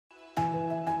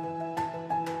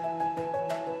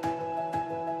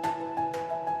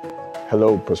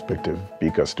Hello, prospective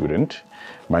BICA student.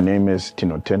 My name is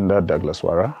Tinotenda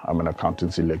Douglas-Wara. I'm an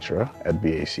accountancy lecturer at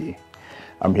BAC.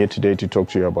 I'm here today to talk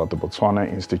to you about the Botswana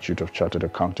Institute of Chartered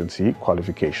Accountancy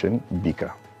qualification,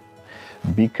 BICA.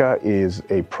 BICA is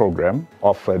a program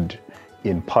offered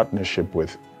in partnership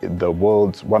with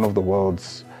one of the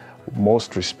world's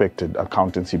most respected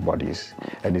accountancy bodies,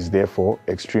 and is therefore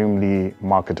extremely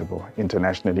marketable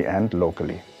internationally and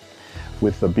locally.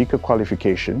 With the BICA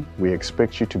qualification, we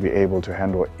expect you to be able to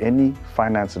handle any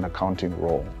finance and accounting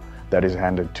role that is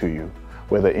handed to you,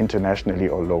 whether internationally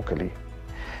or locally.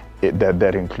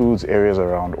 That includes areas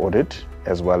around audit,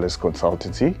 as well as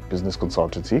consultancy, business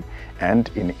consultancy, and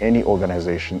in any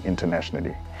organization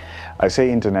internationally. I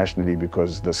say internationally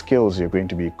because the skills you're going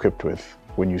to be equipped with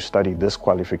when you study this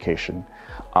qualification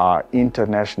are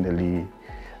internationally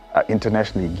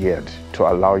geared to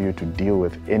allow you to deal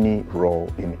with any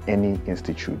role in any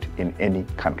institute, in any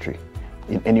country,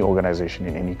 in any organization,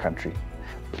 in any country.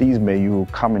 Please may you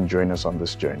come and join us on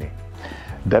this journey.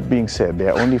 That being said,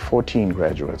 there are only 14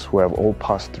 graduates who have all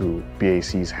passed through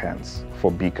BAC's hands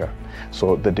for BICA,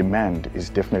 so the demand is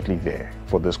definitely there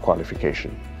for this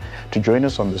qualification. To join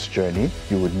us on this journey,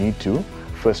 you would need to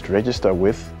first register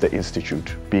with the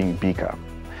institute, being BICA,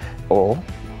 or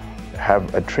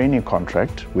have a training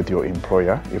contract with your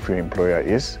employer if your employer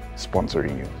is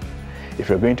sponsoring you. If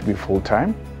you're going to be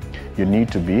full-time, you need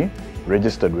to be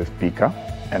registered with BICA,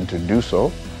 and to do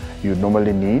so, you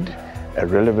normally need a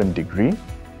relevant degree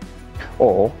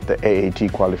or the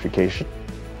AAT qualification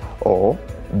or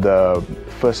the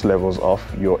first levels of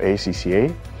your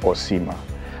ACCA or CIMA,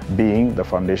 being the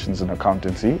Foundations in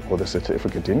Accountancy or the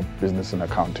Certificate in Business and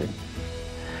Accounting.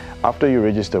 After you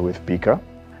register with BICA,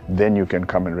 then you can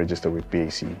come and register with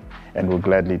BAC, and we'll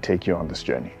gladly take you on this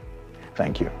journey.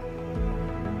 Thank you.